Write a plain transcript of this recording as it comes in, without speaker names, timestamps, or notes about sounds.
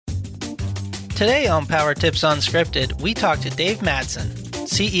Today on Power Tips Unscripted, we talk to Dave Mattson,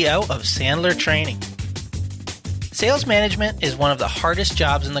 CEO of Sandler Training. Sales management is one of the hardest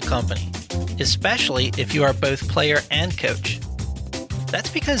jobs in the company, especially if you are both player and coach.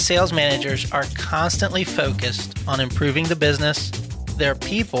 That's because sales managers are constantly focused on improving the business, their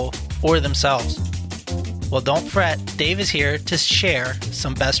people, or themselves. Well, don't fret, Dave is here to share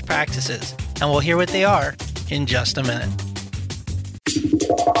some best practices, and we'll hear what they are in just a minute.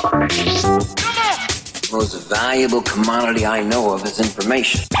 The most valuable commodity I know of is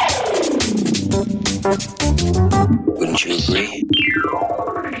information. Wouldn't you agree?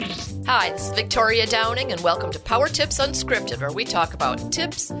 Hi, this is Victoria Downing, and welcome to Power Tips Unscripted, where we talk about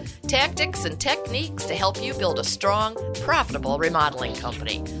tips, tactics, and techniques to help you build a strong, profitable remodeling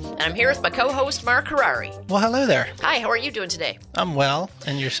company. And I'm here with my co-host, Mark Harari. Well, hello there. Hi, how are you doing today? I'm well,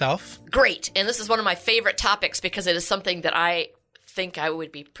 and yourself? Great, and this is one of my favorite topics because it is something that I think I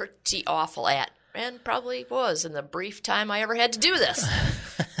would be pretty awful at, and probably was in the brief time I ever had to do this.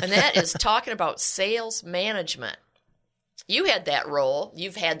 And that is talking about sales management. You had that role.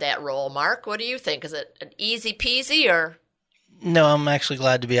 You've had that role, Mark. What do you think? Is it an easy peasy or? No, I'm actually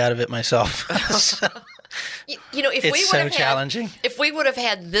glad to be out of it myself. You know, challenging. If we would have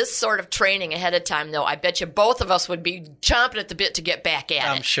had this sort of training ahead of time, though, I bet you both of us would be chomping at the bit to get back at it.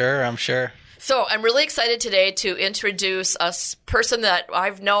 I'm sure. So I'm really excited today to introduce a person that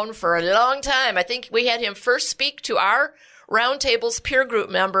I've known for a long time. I think we had him first speak to our Roundtables peer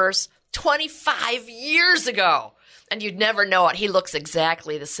group members 25 years ago. And you'd never know it. He looks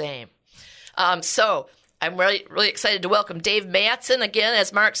exactly the same. So I'm really excited to welcome Dave Mattson. Again,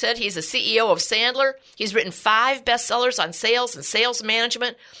 as Mark said, he's the CEO of Sandler. He's written 5 bestsellers on sales and sales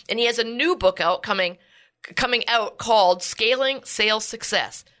management. And he has a new book coming out called Scaling Sales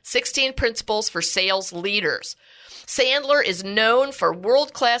Success, 16 Principles for Sales Leaders. Sandler is known for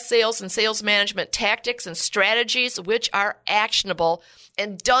world-class sales and sales management tactics and strategies which are actionable,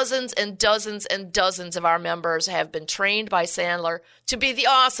 and dozens of our members have been trained by Sandler to be the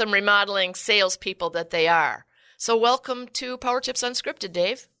awesome remodeling salespeople that they are. So welcome to Power Tips Unscripted,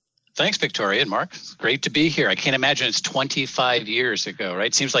 Dave. Thanks, Victoria and Mark. It's great to be here. I can't imagine it's 25 years ago,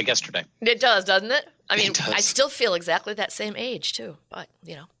 right? Seems like yesterday. It does, doesn't it? I mean, It does. I still feel exactly that same age, too. But,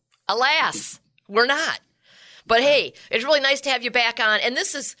 alas, we're not. But, hey, it's really nice to have you back on. And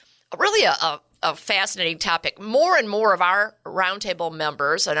this is really a fascinating topic. More and more of our roundtable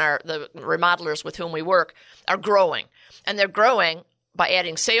members and the remodelers with whom we work are growing. And they're growing by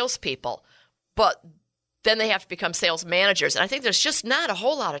adding salespeople. But then they have to become sales managers. And I think there's just not a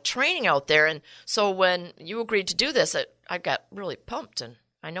whole lot of training out there. And so when you agreed to do this, I got really pumped. And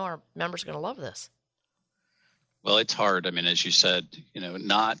I know our members are going to love this. Well, it's hard. I mean, as you said,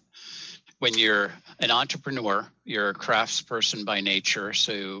 not when you're an entrepreneur, you're a craftsperson by nature.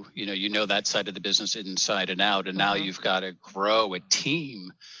 So, you know that side of the business inside and out. And now you've got to grow a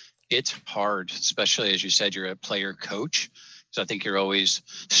team. It's hard, especially as you said, you're a player coach. So I think you're always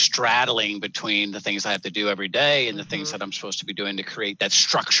straddling between the things I have to do every day and the things that I'm supposed to be doing to create that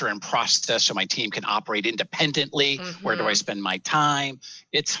structure and process so my team can operate independently. Where do I spend my time?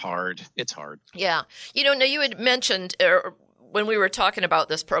 It's hard. Yeah. Now you had mentioned when we were talking about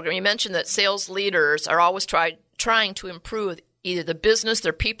this program, you mentioned that sales leaders are always trying to improve either the business,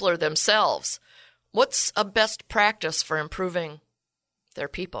 their people, or themselves. What's a best practice for improving their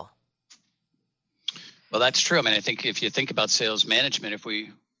people? Well, that's true. I mean, I think if you think about sales management, if we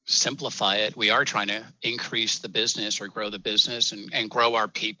simplify it, we are trying to increase the business or grow the business and grow our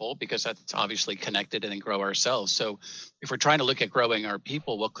people, because that's obviously connected, and then grow ourselves. So if we're trying to look at growing our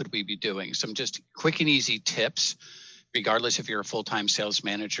people, what could we be doing? Some just quick and easy tips, regardless if you're a full-time sales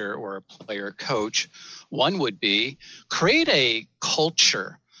manager or a player coach. One would be create a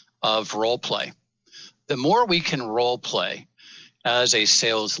culture of role play. The more we can role play as a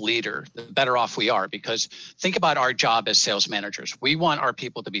sales leader, the better off we are, because think about our job as sales managers. We want our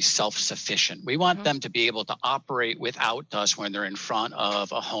people to be self-sufficient. We want them to be able to operate without us when they're in front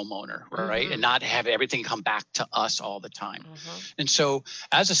of a homeowner, right? And not have everything come back to us all the time. And so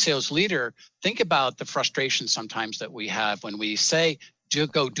as a sales leader, think about the frustration sometimes that we have when we say,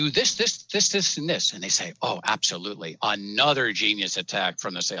 go do this, and this. And they say, oh, absolutely. Another genius attack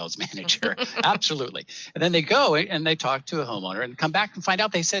from the sales manager. Absolutely. And then they go and they talk to a homeowner and come back and find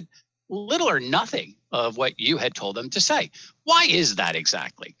out they said little or nothing of what you had told them to say. Why is that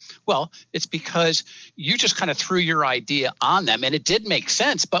exactly? Well, it's because you just kind of threw your idea on them and it did make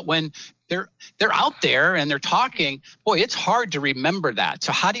sense. But when they're out there and they're talking, boy, it's hard to remember that.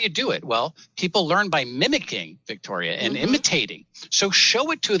 So how do you do it? Well, people learn by mimicking, Victoria, and imitating. So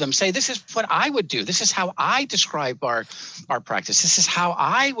show it to them. Say, this is what I would do. This is how I describe our practice. This is how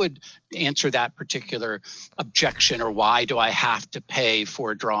I would answer that particular objection, or why do I have to pay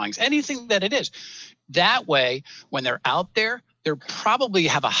for drawings? Anything that it is. That way, when they're out there, they'll probably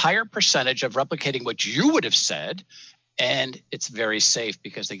have a higher percentage of replicating what you would have said. And it's very safe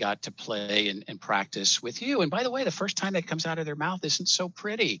because they got to play and practice with you. And by the way, the first time that comes out of their mouth isn't so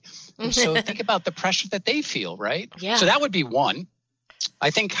pretty. And so think about the pressure that they feel, right? Yeah. So that would be one.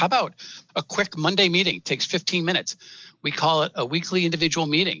 I think, how about a quick Monday meeting? Takes 15 minutes. We call it a weekly individual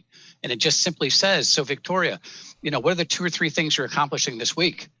meeting. And it just simply says, so Victoria, what are the 2 or 3 things you're accomplishing this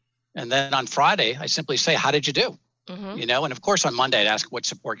week? And then on Friday, I simply say, how did you do? And of course, on Monday, I'd ask, what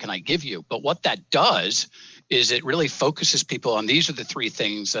support can I give you? But what that does is it really focuses people on, these are the 3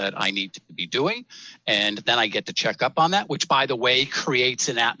 things that I need to be doing. And then I get to check up on that, which, by the way, creates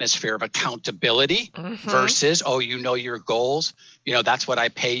an atmosphere of accountability versus, your goals. That's what I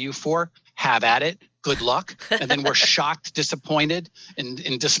pay you for. Have at it. Good luck. And then we're shocked, disappointed,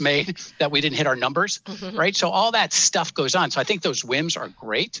 and dismayed that we didn't hit our numbers, right? So all that stuff goes on. So I think those whims are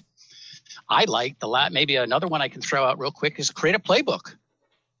great. I like maybe another one I can throw out real quick is create a playbook.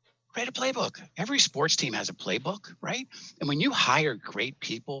 Create a playbook. Every sports team has a playbook, right? And when you hire great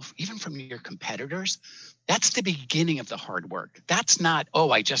people, even from your competitors, that's the beginning of the hard work. That's not,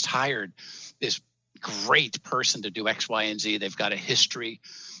 I just hired this great person to do X, Y, and Z. They've got a history,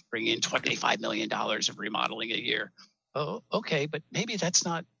 bring in $25 million of remodeling a year. Oh, okay, but maybe that's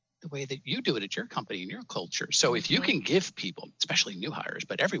not the way that you do it at your company and your culture. So if you can give people, especially new hires,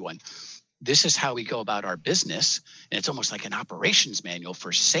 but everyone, this is how we go about our business, and it's almost like an operations manual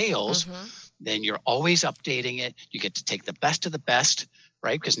for sales, then you're always updating it. You get to take the best of the best,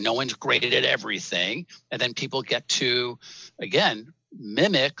 right? Because no one's great at everything. And then people get to, again,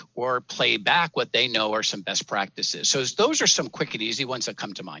 mimic or play back what they know are some best practices. So those are some quick and easy ones that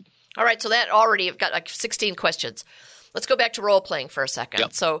come to mind. All right. So that already, I've got like 16 questions. Let's go back to role playing for a second.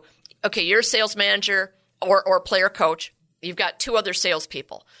 Yep. So, okay, you're a sales manager or player coach. You've got 2 other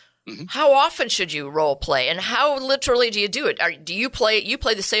salespeople. How often should you role play, and how literally do you do it? Do you play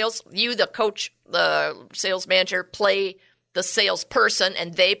the sales, the coach, the sales manager play the salesperson,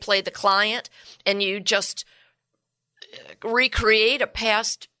 and they play the client, and you just recreate a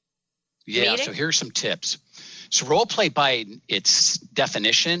past meeting? So here's some tips. So role play, by its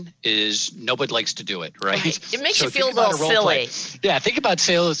definition, is nobody likes to do it, right? It makes you feel a little silly. Yeah, think about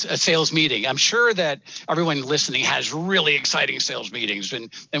a sales meeting. I'm sure that everyone listening has really exciting sales meetings.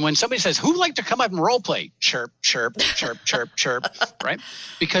 And when somebody says, who'd like to come up and role play? Chirp, chirp, chirp, chirp, chirp, right?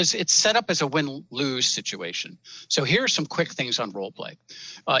 Because it's set up as a win-lose situation. So here are some quick things on role play.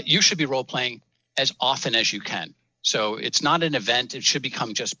 You should be role playing as often as you can. So it's not an event. It should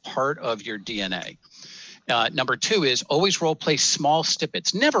become just part of your DNA. Number 2 is always role play small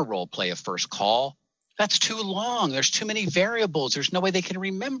snippets. Never role play a first call. That's too long. There's too many variables. There's no way they can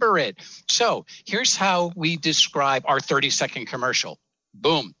remember it. So here's how we describe our 30-second commercial.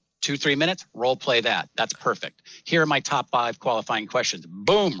 Boom. 2-3 minutes, role play that. That's perfect. Here are my top 5 qualifying questions.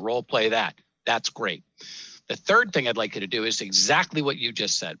 Boom, role play that. That's great. The third thing I'd like you to do is exactly what you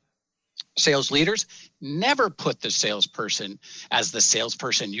just said. Sales leaders, never put the salesperson as the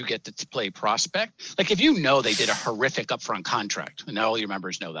salesperson you get to play prospect. Like if you know they did a horrific upfront contract, and all your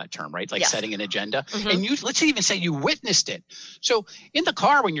members know that term, right? Like setting an agenda. And let's even say you witnessed it. So in the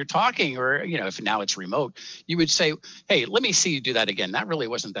car when you're talking, or if now it's remote, you would say, hey, let me see you do that again. That really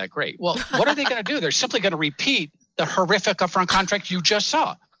wasn't that great. Well, what are they going to do? They're simply going to repeat the horrific upfront contract you just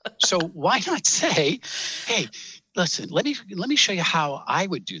saw. So why not say, hey, listen, let me show you how I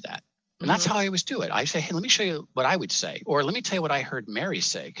would do that. And that's how I always do it. I say, hey, let me show you what I would say. Or let me tell you what I heard Mary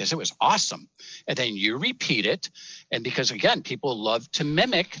say, because it was awesome. And then you repeat it. And because, again, people love to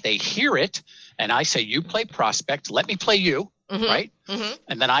mimic. They hear it. And I say, you play prospect. Let me play you, right?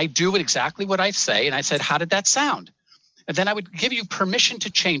 And then I do exactly what I say. And I said, how did that sound? And then I would give you permission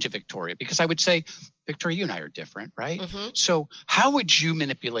to change it, Victoria, because I would say, Victoria, you and I are different, right? So how would you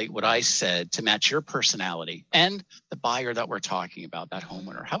manipulate what I said to match your personality and the buyer that we're talking about, that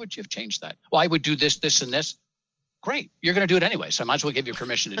homeowner? How would you have changed that? Well, I would do this, this, and this. Great. You're going to do it anyway. So I might as well give you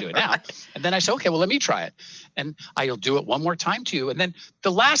permission to do it now. And then I say, okay, well, let me try it. And I'll do it one more time to you. And then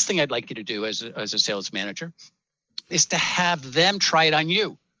the last thing I'd like you to do as a sales manager is to have them try it on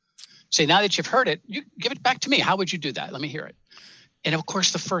you. Say, now that you've heard it, you give it back to me. How would you do that? Let me hear it. And of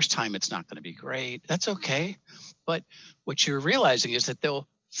course, the first time it's not going to be great. That's okay. But what you're realizing is that they'll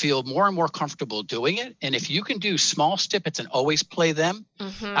feel more and more comfortable doing it. And if you can do small snippets and always play them,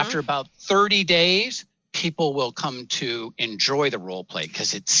 after about 30 days, people will come to enjoy the role play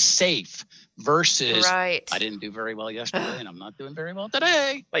because it's safe versus I didn't do very well yesterday and I'm not doing very well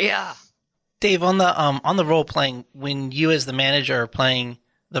today. Yeah. Dave, on the role playing, when you as the manager are playing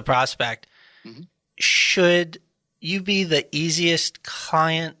the prospect, should you be the easiest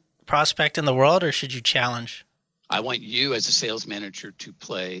client prospect in the world, or should you challenge? I want you as a sales manager to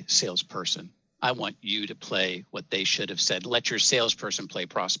play salesperson. I want you to play what they should have said. Let your salesperson play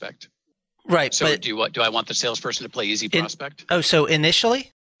prospect. Right. So do I want the salesperson to play easy prospect? So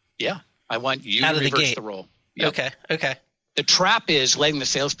initially? Yeah. I want you out to of reverse the gate. the role. Yep. Okay. The trap is letting the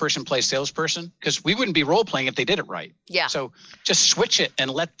salesperson play salesperson, because we wouldn't be role playing if they did it right. Yeah. So just switch it and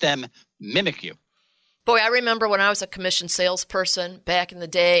let them mimic you. Boy, I remember when I was a commissioned salesperson back in the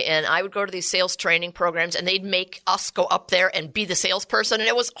day, and I would go to these sales training programs, and they'd make us go up there and be the salesperson, and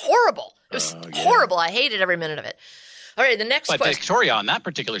it was horrible. It was horrible. I hated every minute of it. All right, the next question. But Victoria, on that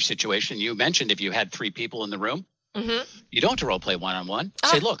particular situation, you mentioned if you had 3 people in the room, you don't have to role play one-on-one.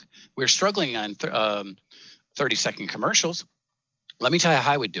 Say, look, we're struggling on 30-second commercials. Let me tell you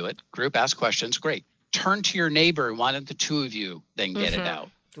how I would do it. Group, ask questions. Great. Turn to your neighbor and one of the 2 of you then get it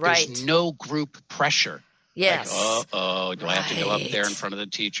out. Right. There's no group pressure. Yes. Like, do I have to go up there in front of the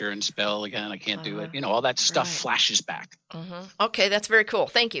teacher and spell again? I can't do it. All that stuff flashes back. Okay, that's very cool.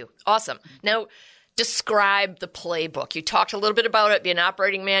 Thank you. Awesome. Now, describe the playbook. You talked a little bit about it being an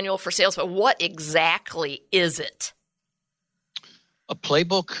operating manual for sales, but what exactly is it? A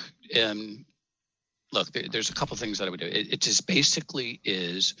playbook, look, there's a couple things that I would do. It just basically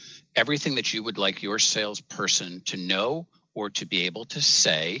is everything that you would like your salesperson to know or to be able to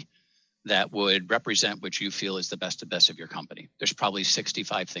say that would represent what you feel is the best of your company. There's probably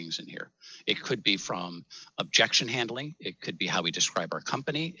 65 things in here. It could be from objection handling. It could be how we describe our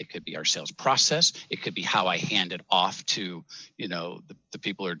company. It could be our sales process. It could be how I hand it off to, the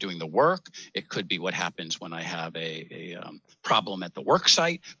people who are doing the work. It could be what happens when I have a problem at the work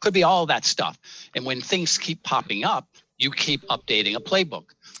site. Could be all that stuff. And when things keep popping up, you keep updating a playbook.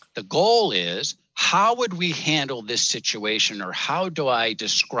 The goal is, how would we handle this situation, or how do I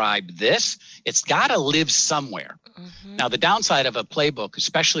describe this? It's got to live somewhere. Now, the downside of a playbook,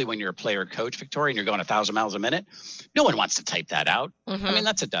 especially when you're a player coach, Victoria, and you're going 1,000 miles a minute, no one wants to type that out. I mean,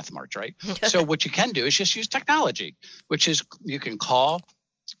 that's a death march, right? So what you can do is just use technology, which is you can call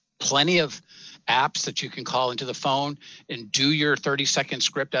plenty of apps that you can call into the phone and do your 30-second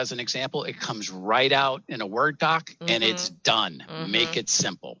script as an example. It comes right out in a Word doc and it's done. Make it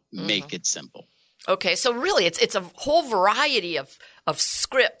simple. Make it simple. Okay, so really it's a whole variety of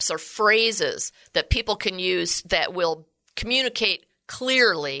scripts or phrases that people can use that will communicate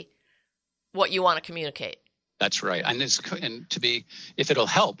clearly what you want to communicate. That's right. And if it'll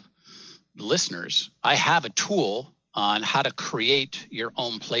help listeners, I have a tool on how to create your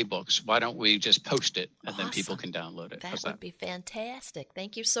own playbooks. Why don't we just post it and then people can download it? That would be fantastic.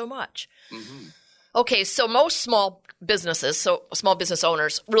 Thank you so much. Okay, so most small business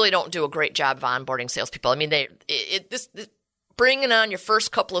owners really don't do a great job of onboarding salespeople. I mean, bringing on your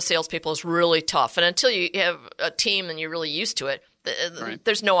first couple of salespeople is really tough. And until you have a team and you're really used to it,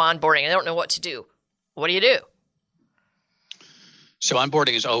 there's no onboarding. They don't know what to do. What do you do? So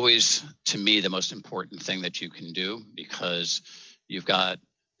onboarding is always, to me, the most important thing that you can do, because you've got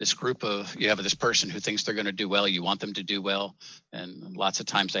you have this person who thinks they're going to do well. You want them to do well. And lots of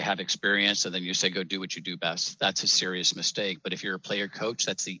times they have experience, and then you say, go do what you do best. That's a serious mistake. But if you're a player coach,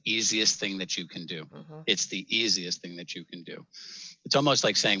 that's the easiest thing that you can do. It's the easiest thing that you can do. It's almost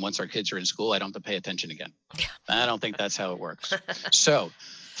like saying, once our kids are in school, I don't have to pay attention again. I don't think that's how it works. So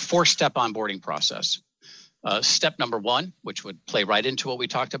 4-step onboarding process. Step number 1, which would play right into what we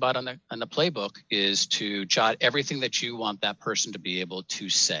talked about on the playbook, is to jot everything that you want that person to be able to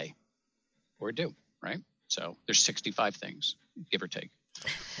say or do, right? So there's 65 things, give or take.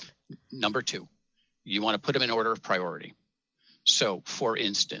 Number 2, you want to put them in order of priority. So for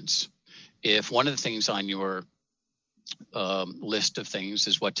instance, if one of the things on your list of things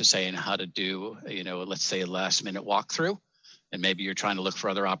is what to say and how to do, let's say a last minute walkthrough, and maybe you're trying to look for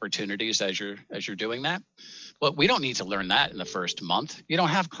other opportunities as you're doing that. Well, we don't need to learn that in the first month. You don't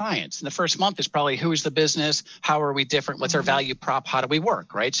have clients. In the first month is probably, who is the business? How are we different? What's our value prop? How do we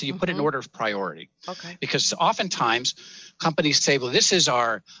work, right? So you put it in order of priority. Okay. Because oftentimes companies say, well, this is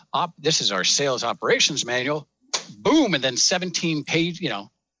our sales operations manual. Boom, and then 17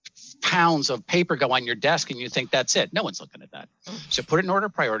 pounds of paper go on your desk, and you think that's it. No one's looking at that. So put it in order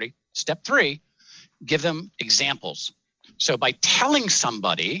of priority. Step 3, give them examples. So by telling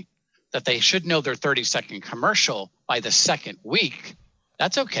somebody that they should know their 30-second commercial by the second week,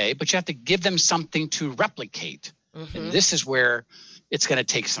 that's okay, but you have to give them something to replicate. And this is where it's going to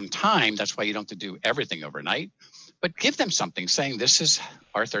take some time. That's why you don't have to do everything overnight, but give them something saying, this is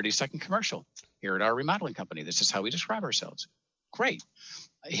our 30-second commercial here at our remodeling company. This is how we describe ourselves. Great.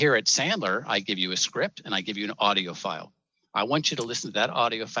 Here at Sandler, I give you a script and I give you an audio file. I want you to listen to that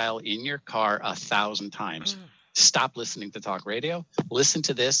audio file in your car 1,000 times. Stop listening to talk radio. Listen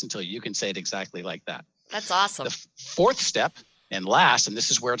to this until you can say it exactly like that. That's awesome. The fourth step and last, and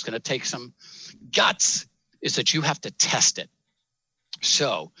this is where it's going to take some guts, is that you have to test it.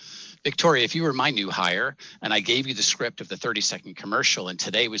 So, Victoria, if you were my new hire and I gave you the script of the 30-second commercial and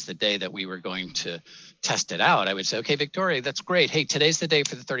today was the day that we were going to test it out, I would say, okay, Victoria, that's great. Hey, today's the day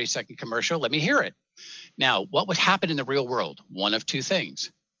for the 30-second commercial. Let me hear it. Now, what would happen in the real world? One of two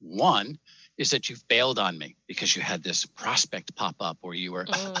things. One is that you've bailed on me because you had this prospect pop up or you were,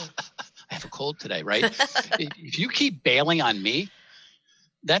 I have a cold today, right? If you keep bailing on me,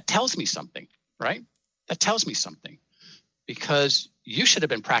 that tells me something, right? That tells me something because you should have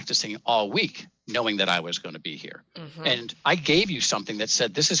been practicing all week knowing that I was going to be here. And I gave you something that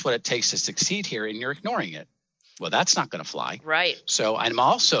said, this is what it takes to succeed here, and you're ignoring it. Well, that's not going to fly. Right. So I'm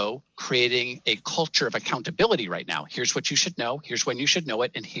also creating a culture of accountability right now. Here's what you should know. Here's when you should know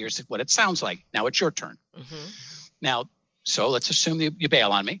it. And here's what it sounds like. Now it's your turn. Now, so let's assume you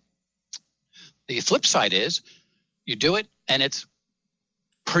bail on me. The flip side is you do it and it's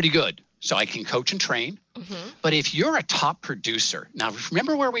pretty good. So I can coach and train. But if you're a top producer, now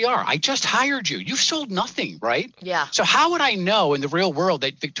remember where we are. I just hired you. You've sold nothing, right? Yeah. So how would I know in the real world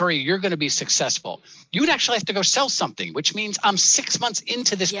that, Victoria, you're going to be successful? You would actually have to go sell something, which means I'm 6 months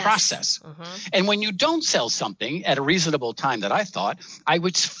into this process. And when you don't sell something at a reasonable time that I thought, I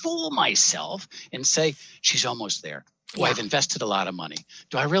would fool myself and say, she's almost there. Well, I've invested a lot of money.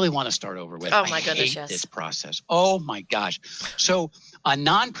 Do I really want to start over with? Oh, my goodness, I hate yes. this process. Oh, my gosh. So a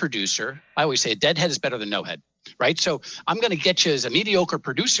non-producer, I always say a dead head is better than no head, right? So I'm going to get you as a mediocre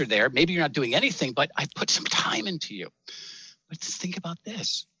producer there. Maybe you're not doing anything, but I put some time into you. But think about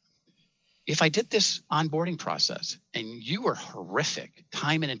this. If I did this onboarding process and you were horrific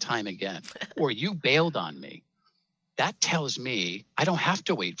time in and time again, or you bailed on me, that tells me I don't have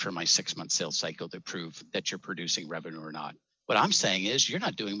to wait for my 6-month sales cycle to prove that you're producing revenue or not. What I'm saying is you're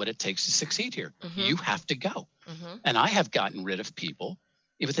not doing what it takes to succeed here. You have to go. And I have gotten rid of people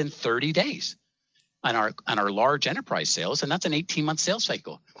within 30 days on our large enterprise sales. And that's an 18-month sales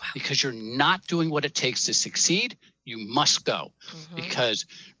cycle. Because you're not doing what it takes to succeed. You must go. Because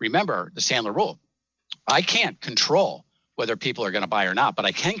remember the Sandler rule. I can't control whether people are going to buy or not, but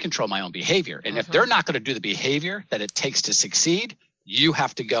I can control my own behavior. And if they're not going to do the behavior that it takes to succeed, you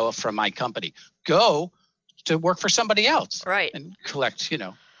have to go from my company. Go to work for somebody else. Right. And collect,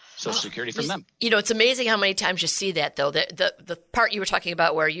 Social Security from them. It's amazing how many times you see that, though. The part you were talking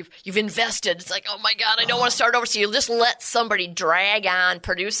about where you've invested, it's like, oh, my God, I don't want to start over. So you just let somebody drag on,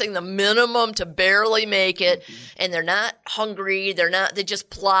 producing the minimum to barely make it, and they're not hungry. They just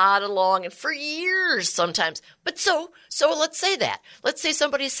plod along, and for years sometimes. But so let's say that. Let's say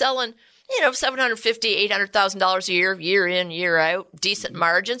somebody's selling, $750,000, $800,000 a year in, year out, decent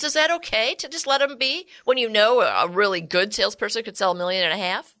margins. Is that okay to just let them be when a really good salesperson could sell $1.5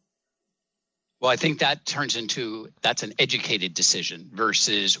 million? Well, I think that turns into that's an educated decision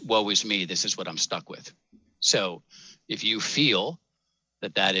versus woe is me. This is what I'm stuck with. So if you feel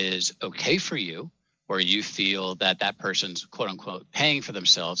that is okay for you, or you feel that person's quote unquote paying for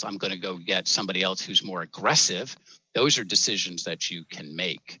themselves, I'm going to go get somebody else who's more aggressive. Those are decisions that you can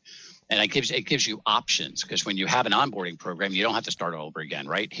make. And it gives you options because when you have an onboarding program, you don't have to start all over again,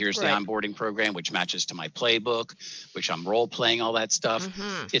 right? Here's the onboarding program, which matches to my playbook, which I'm role playing, all that stuff.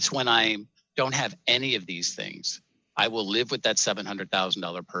 It's when I don't have any of these things, I will live with that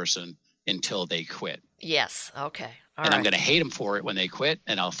 $700,000 person until they quit. Yes. Okay. All and right. I'm going to hate them for it when they quit,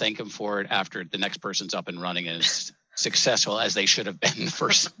 and I'll thank them for it after the next person's up and running and is successful as they should have been the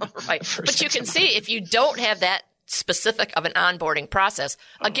first. Right. But you can see if you don't have that specific of an onboarding process,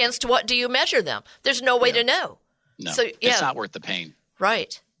 against what do you measure them? There's no way to know. No, so, it's not worth the pain.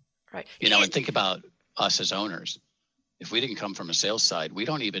 Right. And think about us as owners. If we didn't come from a sales side, we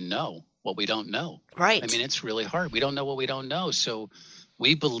don't even know what we don't know. Right. I mean, it's really hard. We don't know what we don't know. So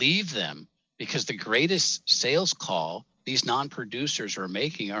we believe them because the greatest sales call these non-producers are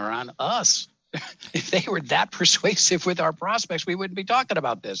making are on us. If they were that persuasive with our prospects, we wouldn't be talking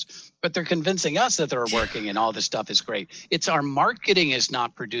about this. But they're convincing us that they're working and all this stuff is great. It's our marketing is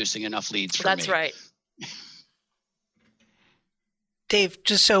not producing enough leads for me. That's right. Dave,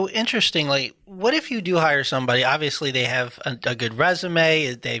 just so interestingly, what if you do hire somebody? Obviously, they have a good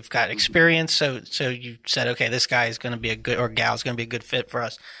resume, they've got experience. So you said, okay, this guy is going to be a good, or gal is going to be a good fit for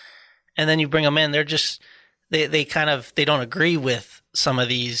us. And then you bring them in. They're just they don't agree with some of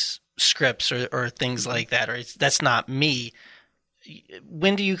these scripts or things like that, or that's not me.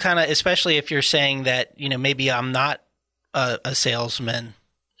 When do you kind of, especially if you're saying that, maybe I'm not a salesman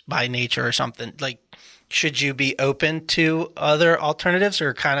by nature or something, like, should you be open to other alternatives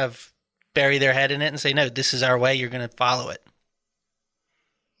or kind of bury their head in it and say, no, this is our way, you're going to follow it?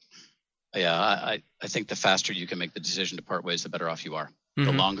 Yeah, I think the faster you can make the decision to part ways, the better off you are. Mm-hmm.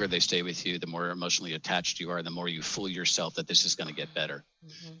 The longer they stay with you, the more emotionally attached you are, the more you fool yourself that this is going to get better.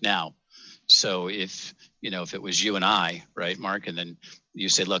 Mm-hmm. Now, so if it was you and I, right, Mark, and then you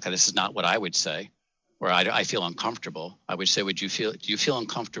say, look, this is not what I would say, or I feel uncomfortable, I would say, do you feel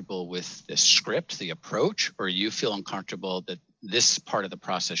uncomfortable with the script, the approach, or you feel uncomfortable that this part of the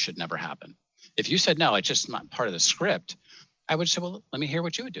process should never happen? If you said, no, it's just not part of the script, I would say, well, let me hear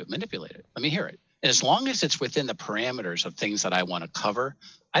what you would do. Manipulate it. Let me hear it. And as long as it's within the parameters of things that I want to cover,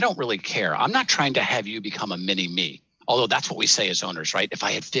 I don't really care. I'm not trying to have you become a mini me. Although that's what we say as owners, right? If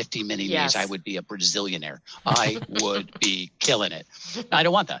I had 50 mini-me's, I would be a Brazillionaire. I would be killing it. I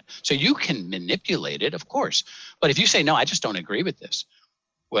don't want that. So you can manipulate it, of course. But if you say, no, I just don't agree with this,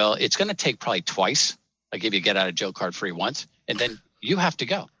 well, it's going to take probably twice. I give you a get-out-of-jail card free once, and then you have to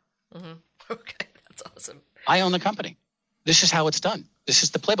go. Mm-hmm. Okay, that's awesome. I own the company. This is how it's done. This is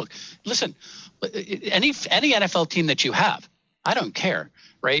the playbook. Listen, any NFL team that you have, I don't care,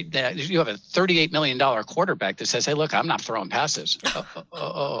 right? You have a $38 million quarterback that says, hey, look, I'm not throwing passes.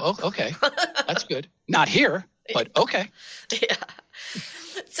 Okay. That's good. Not here, but okay. Yeah.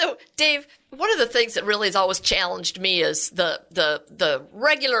 So, Dave, one of the things that really has always challenged me is the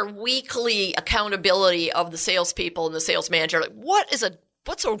regular weekly accountability of the salespeople and the sales manager. Like,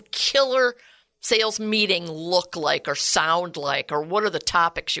 what's a killer sales meeting look like or sound like, or what are the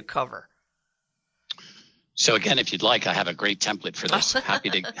topics you cover? So again, if you'd like, I have a great template for this. Happy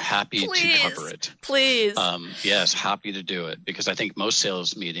to cover it. Please. Yes, happy to do it, because I think most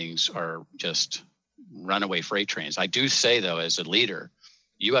sales meetings are just runaway freight trains. I do say, though, as a leader,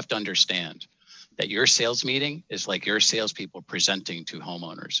 you have to understand that your sales meeting is like your salespeople presenting to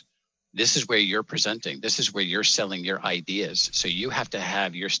homeowners. This is where you're presenting. This is where you're selling your ideas. So you have to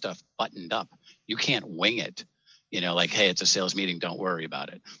have your stuff buttoned up. You can't wing it. Like, hey, it's a sales meeting, don't worry about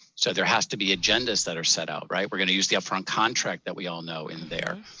it. So there has to be agendas that are set out, right? We're going to use the upfront contract that we all know in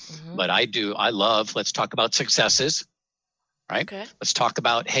there. Mm-hmm. But let's talk about successes, right? Okay. Let's talk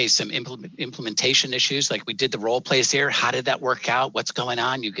about, hey, some implementation issues, like we did the role plays here. How did that work out? What's going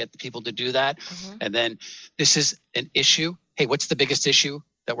on? You get the people to do that. Mm-hmm. And then this is an issue. Hey, what's the biggest issue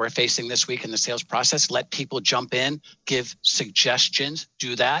that we're facing this week in the sales process? Let people jump in, give suggestions,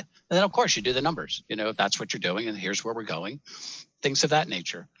 do that. And then, of course, you do the numbers, if that's what you're doing, and here's where we're going, things of that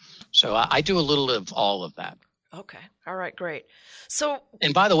nature. So I do a little of all of that. Okay. All right, great. So,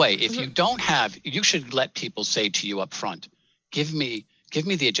 and by the way, if you don't have, you should let people say to you up front, give me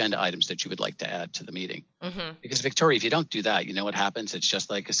the agenda items that you would like to add to the meeting. Mm-hmm. Because Victoria, if you don't do that, you know what happens? It's just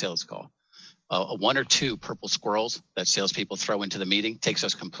like a sales call. One or two purple squirrels that salespeople throw into the meeting takes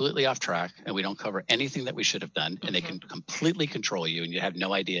us completely off track, and we don't cover anything that we should have done, and mm-hmm. they can completely control you, and you have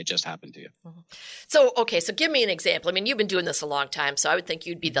no idea it just happened to you. Mm-hmm. So give me an example. I mean, you've been doing this a long time, so I would think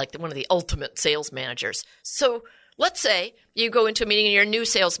you'd be like one of the ultimate sales managers. So let's say you go into a meeting and you're a new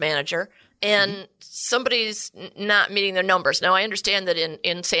sales manager, and mm-hmm. somebody's not meeting their numbers. Now, I understand that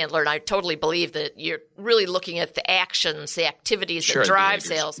in Sandler, and I totally believe that you're really looking at the actions, the activities that drive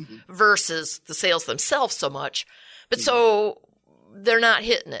sales mm-hmm. versus the sales themselves so much. But mm-hmm. so they're not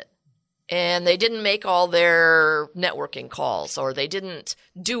hitting it, and they didn't make all their networking calls, or they didn't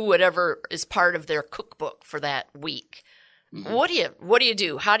do whatever is part of their cookbook for that week. Mm-hmm. What do you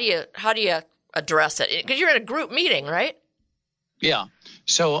do? How do you address it? Because you're in a group meeting, right? Yeah.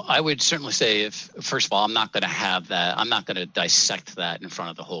 So I would certainly say, first of all, I'm not going to have that. I'm not going to dissect that in front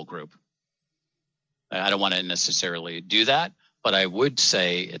of the whole group. I don't want to necessarily do that, but I would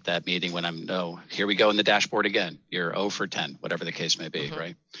say at that meeting when here we go in the dashboard again, you're 0 for 10, whatever the case may be, mm-hmm.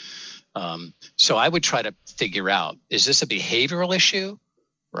 right? So I would try to figure out, is this a behavioral issue,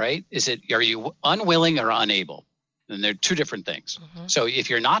 right? Are you unwilling or unable? And they're two different things. Mm-hmm. So if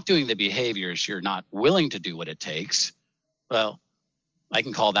you're not doing the behaviors, you're not willing to do what it takes, well, I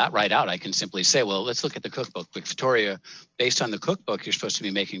can call that right out. I can simply say, well, let's look at the cookbook. Victoria, based on the cookbook, you're supposed to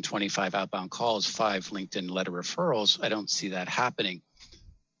be making 25 outbound calls, 5 LinkedIn letter referrals. I don't see that happening.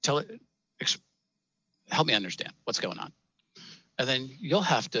 Help me understand what's going on. And then you'll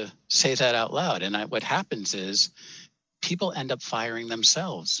have to say that out loud. And what happens is people end up firing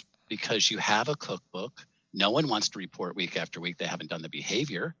themselves because you have a cookbook. No one wants to report week after week they haven't done the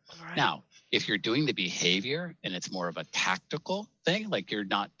behavior. Right. Now, if you're doing the behavior and it's more of a tactical thing, like you're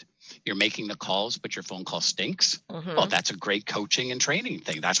making the calls, but your phone call stinks, well, that's a great coaching and training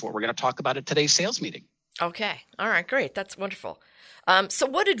thing. That's what we're going to talk about at today's sales meeting. Okay. All right, great. That's wonderful. So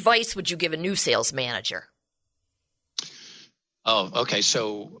what advice would you give a new sales manager? Oh, okay.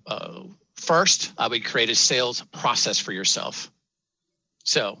 So first, I would create a sales process for yourself.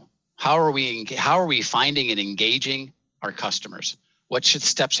 So how are we finding and engaging our customers? What's the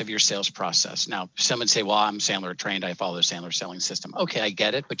steps of your sales process? Now, some would say, well, I'm Sandler trained. I follow the Sandler selling system. Okay, I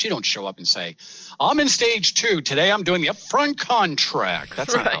get it. But you don't show up and say, I'm in stage 2. Today, I'm doing the upfront contract.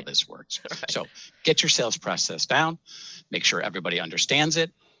 That's not how this works. Right. So get your sales process down. Make sure everybody understands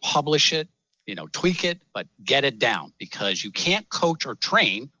it. Publish it. Tweak it, but get it down, because you can't coach or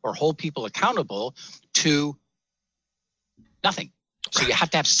train or hold people accountable to nothing. So you have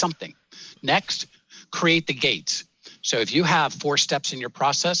to have something. Next, create the gates. So if you have 4 steps in your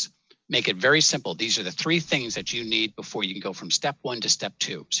process, make it very simple. These are the 3 things that you need before you can go from step 1 to step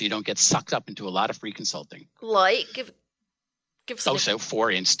 2. So you don't get sucked up into a lot of free consulting. Like, give some. So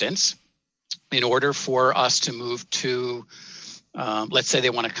for instance, in order for us to move to let's say they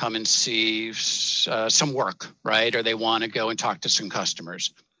want to come and see some work, right? Or they want to go and talk to some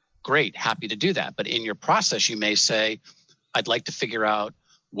customers. Great, happy to do that. But in your process, you may say, I'd like to figure out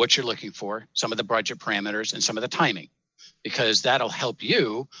what you're looking for, some of the budget parameters and some of the timing, because that'll help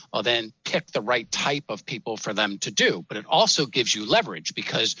you then pick the right type of people for them to do. But it also gives you leverage,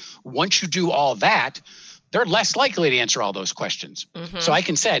 because once you do all that, they're less likely to answer all those questions. So I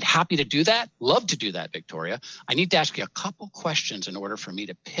can say, I'd happy to do that. Love to do that, Victoria. I need to ask you a couple questions in order for me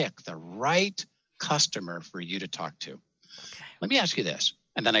to pick the right customer for you to talk to. Okay. Let me ask you this.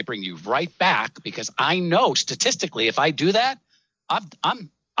 And then I bring you right back, because I know statistically, if I do that, I'm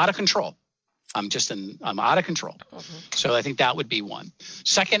out of control. I'm out of control. So I think that would be one.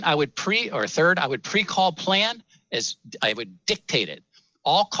 Second, third, I would pre-call plan as I would dictate it.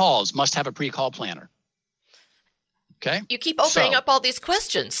 All calls must have a pre-call planner. Okay. You keep opening up all these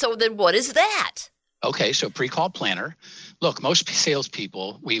questions. So then what is that? Okay. So pre-call planner. Look, most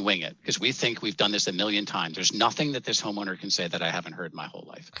salespeople, we wing it because we think we've done this a million times. There's nothing that this homeowner can say that I haven't heard my whole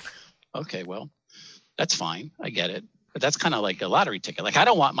life. Okay. Well, that's fine. I get it. But that's kind of like a lottery ticket. Like, I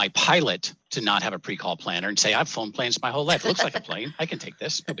don't want my pilot to not have a pre-call planner and say, I've flown planes my whole life. It looks like a plane. I can take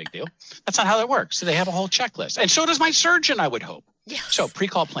this. No big deal. That's not how that works. So they have a whole checklist. And so does my surgeon, I would hope. Yes. So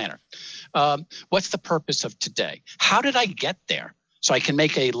pre-call planner. What's the purpose of today? How did I get there? So I can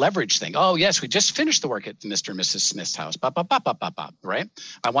make a leverage thing. Oh, yes, we just finished the work at Mr. and Mrs. Smith's house. Right?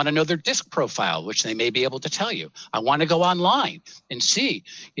 I want to know their disc profile, which they may be able to tell you. I want to go online and see,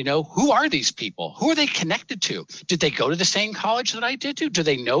 who are these people? Who are they connected to? Did they go to the same college that I did to? Do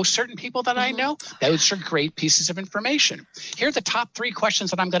they know certain people that I know? Those are great pieces of information. Here are the top 3 questions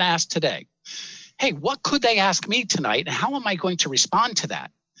that I'm going to ask today. Hey, what could they ask me tonight? And how am I going to respond to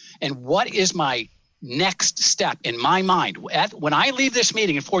that? And what is my next step in my mind? When I leave this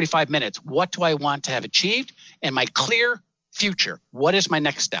meeting in 45 minutes, what do I want to have achieved? And my clear future, what is my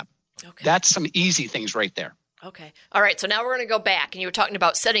next step? Okay. That's some easy things right there. Okay. All right. So now we're going to go back, and you were talking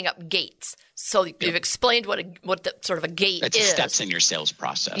about setting up gates. So you've explained what the sort of a gate is. It's steps in your sales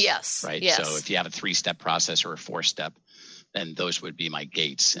process. Yes. Right. Yes. So if you have a 3-step process or a 4-step, then those would be my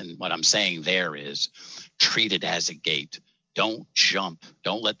gates. And what I'm saying there is treat it as a gate. Don't jump.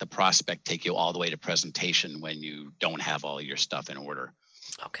 Don't let the prospect take you all the way to presentation when you don't have all your stuff in order.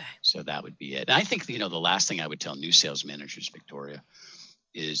 Okay. So that would be it. And I think, the last thing I would tell new sales managers, Victoria,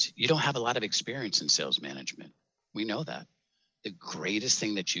 is you don't have a lot of experience in sales management. We know that. The greatest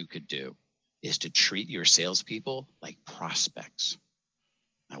thing that you could do is to treat your salespeople like prospects.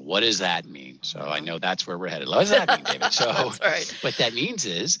 Now, what does that mean? So I know that's where we're headed. What does that mean, David? So right. What that means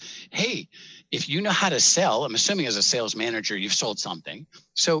is, hey, if you know how to sell, I'm assuming as a sales manager, you've sold something.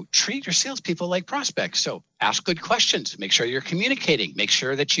 So treat your salespeople like prospects. So ask good questions. Make sure you're communicating. Make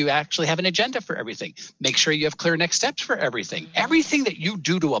sure that you actually have an agenda for everything. Make sure you have clear next steps for everything. Everything that you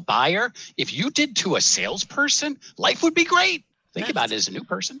do to a buyer, if you did to a salesperson, life would be great. Think about it as a new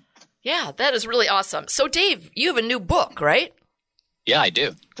person. Yeah, that is really awesome. So Dave, you have a new book, right? Yeah, I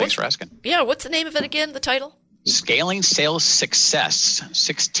do. Thanks for asking. Yeah, what's the name of it again, the title? Scaling Sales Success,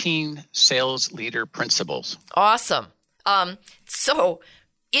 16 Sales Leader Principles. Awesome. So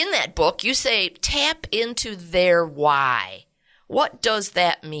in that book, you say tap into their why. What does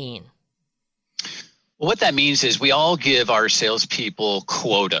that mean? Well, what that means is we all give our salespeople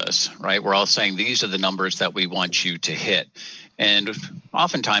quotas, right? We're all saying these are the numbers that we want you to hit. And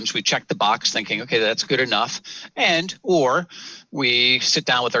oftentimes we check the box thinking, okay, that's good enough. Or we sit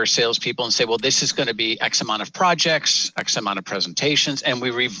down with our salespeople and say, well, this is going to be X amount of projects, X amount of presentations, and we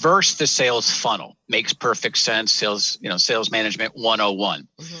reverse the sales funnel. Makes perfect sense. Sales management 101.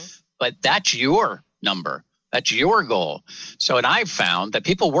 But that's your number. That's your goal. So, and I've found that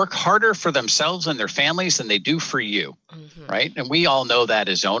people work harder for themselves and their families than they do for you, right? And we all know that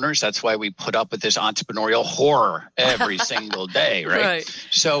as owners. That's why we put up with this entrepreneurial horror every single day, right?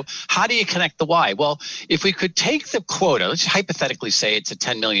 So how do you connect the why? Well, if we could take the quota, let's hypothetically say it's a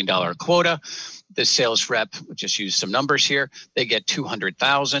 $10 million quota. The sales rep, just use some numbers here, they get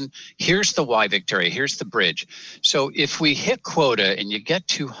 200,000. Here's the why, Victoria. Here's the bridge. So if we hit quota and you get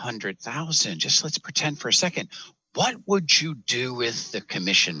 200,000, just let's pretend for a second, what would you do with the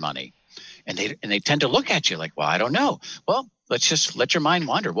commission money? And they tend to look at you like, well, I don't know. Well, let's just let your mind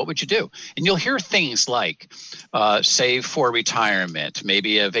wander. What would you do? And you'll hear things like save for retirement,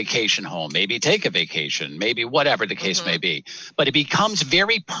 maybe a vacation home, maybe take a vacation, maybe whatever the case may be. But it becomes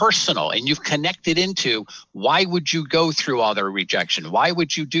very personal, and you've connected into why would you go through all the rejection? Why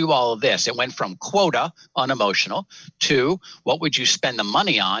would you do all of this? It went from quota, unemotional, to what would you spend the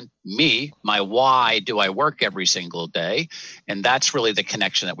money on? Me, my why do I work every single day? And that's really the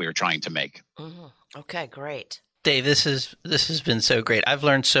connection that we were trying to make. Okay, great. Dave, this has been so great. I've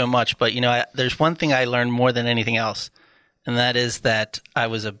learned so much, but there's one thing I learned more than anything else, and that is that I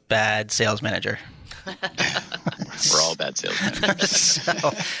was a bad sales manager. We're all bad sales managers.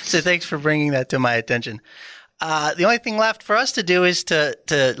 So thanks for bringing that to my attention. The only thing left for us to do is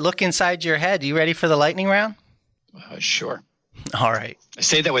to look inside your head. You ready for the lightning round? Sure. All right. I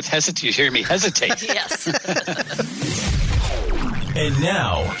say that with hesitate. You hear me hesitate. Yes. And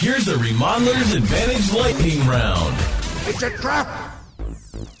now, here's the Remodeler's Advantage Lightning Round. It's a trap!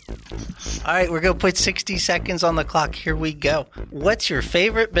 All right, we're going to put 60 seconds on the clock. Here we go. What's your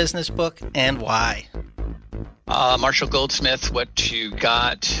favorite business book and why? Marshall Goldsmith, What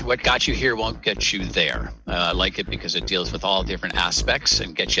Got You Here Won't Get You There. I like it because it deals with all different aspects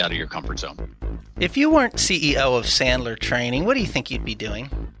and gets you out of your comfort zone. If you weren't CEO of Sandler Training, what do you think you'd be doing?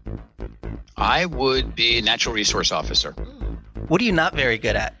 I would be a natural resource officer. What are you not very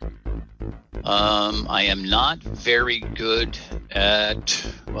good at? I am not very good at,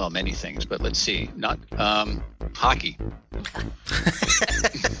 well, many things, but let's see. Not hockey.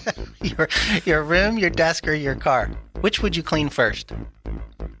 Your room, your desk, or your car? Which would you clean first?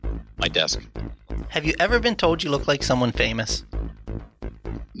 My desk. Have you ever been told you look like someone famous?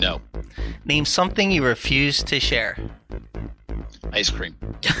 No. Name something you refuse to share. Ice cream.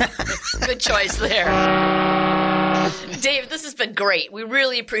 Good choice there. Dave, this has been great. We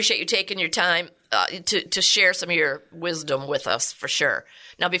really appreciate you taking your time to share some of your wisdom with us, for sure.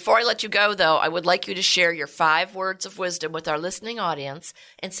 Now, before I let you go, though, I would like you to share your 5 words of wisdom with our listening audience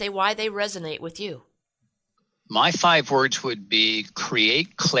and say why they resonate with you. My 5 words would be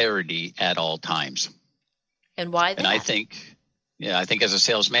create clarity at all times. And why that? And I think as a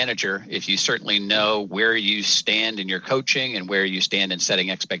sales manager, if you certainly know where you stand in your coaching and where you stand in setting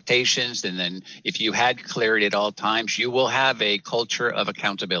expectations, and then if you had clarity at all times, you will have a culture of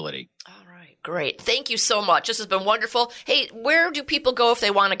accountability. All right, great. Thank you so much. This has been wonderful. Hey, where do people go if they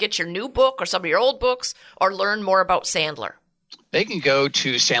want to get your new book or some of your old books or learn more about Sandler? They can go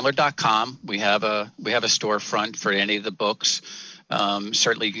to Sandler.com. We have a storefront for any of the books.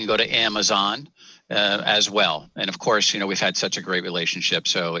 Certainly you can go to Amazon. As well. And of course, we've had such a great relationship,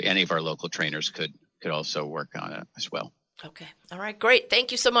 so any of our local trainers could also work on it as well. Okay. All right, great.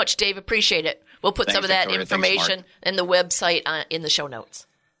 Thank you so much, Dave. Appreciate it. We'll put some of that information and the website in the show notes.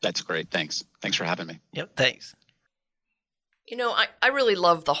 That's great. Thanks for having me. Yep, thanks. I really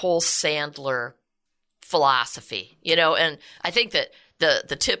love the whole Sandler philosophy, and I think that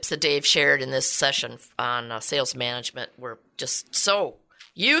the tips that Dave shared in this session on sales management were just so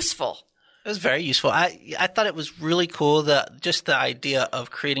useful. It was very useful. I thought it was really cool, just the idea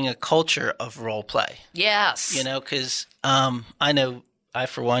of creating a culture of role play. Yes. Because I know I,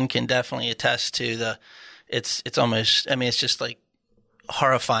 for one, can definitely attest to it's almost, it's just like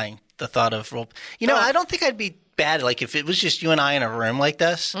horrifying, the thought of role. I don't think I'd be bad. Like if it was just you and I in a room like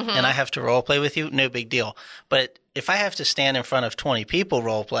this and I have to role play with you, no big deal. But if I have to stand in front of 20 people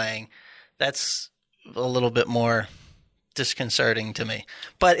role playing, that's a little bit more disconcerting to me.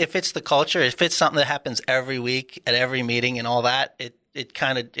 But if it's the culture, if it's something that happens every week at every meeting and all that, it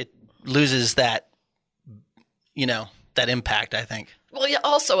loses that, that impact, I think. Well, yeah,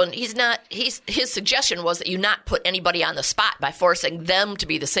 also, and his suggestion was that you not put anybody on the spot by forcing them to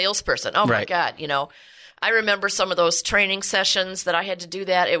be the salesperson. Oh my God. I remember some of those training sessions that I had to do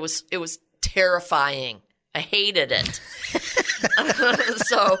that. It was terrifying. I hated it.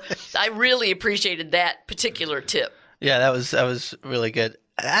 So I really appreciated that particular tip. Yeah, that was really good.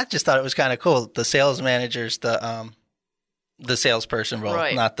 I just thought it was kind of cool. The sales manager's the salesperson role,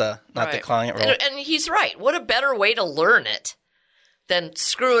 Right. not the client role. And he's right. What a better way to learn it than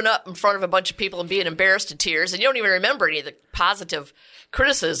screwing up in front of a bunch of people and being embarrassed to tears, and you don't even remember any of the positive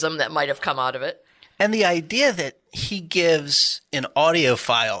criticism that might have come out of it. And the idea that he gives an audio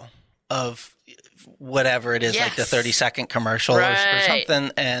file of whatever it is, like the Yes. 30-second commercial or Right.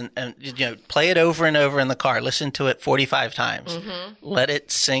 something, and play it over and over in the car. Listen to it 45 times. Let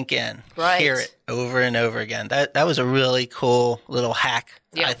it sink in. Right. Hear it over and over again. That was a really cool little hack,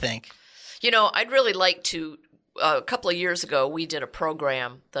 Yeah. I think. I'd really like to. A couple of years ago, we did a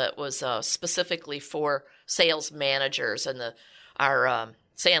program that was specifically for sales managers, and our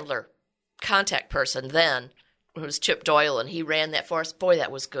Sandler contact person then was Chip Doyle, and he ran that for us. Boy, that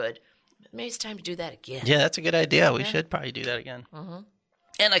was good. Maybe it's time to do that again. Yeah, that's a good idea. We should probably do that again.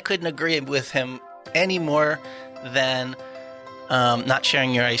 And I couldn't agree with him any more than not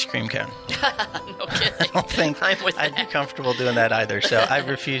sharing your ice cream cone. No kidding. I don't think I'm with I'd be that. comfortable doing that either. So I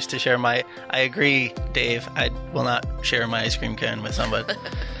refuse to share I agree, Dave. I will not share my ice cream cone with somebody.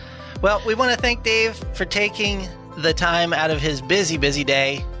 Well, we want to thank Dave for taking the time out of his busy, busy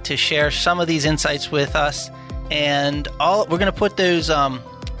day to share some of these insights with us. And we're going to put those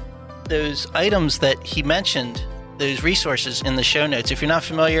items that he mentioned, those resources, in the show notes. If you're not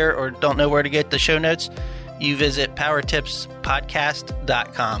familiar or don't know where to get the show notes, you visit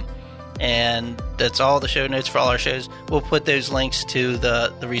powertipspodcast.com. And that's all the show notes for all our shows. We'll put those links to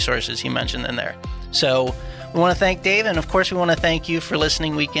the resources he mentioned in there. So we want to thank Dave, and of course we want to thank you for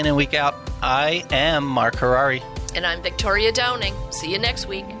listening week in and week out. I am Mark Harari. And I'm Victoria Downing. See you next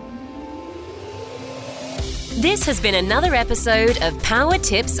week. This has been another episode of Power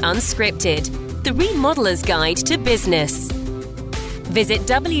Tips Unscripted, the Remodeler's Guide to Business. Visit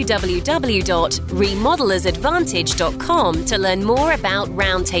www.remodelersadvantage.com to learn more about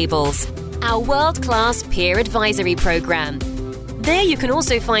Roundtables, our world-class peer advisory program. There you can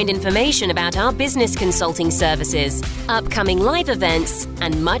also find information about our business consulting services, upcoming live events,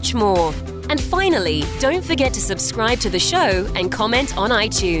 and much more. And finally, don't forget to subscribe to the show and comment on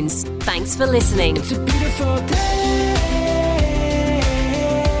iTunes. Thanks for listening. It's a beautiful day.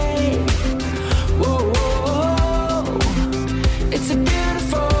 Whoa, whoa, whoa. It's a beautiful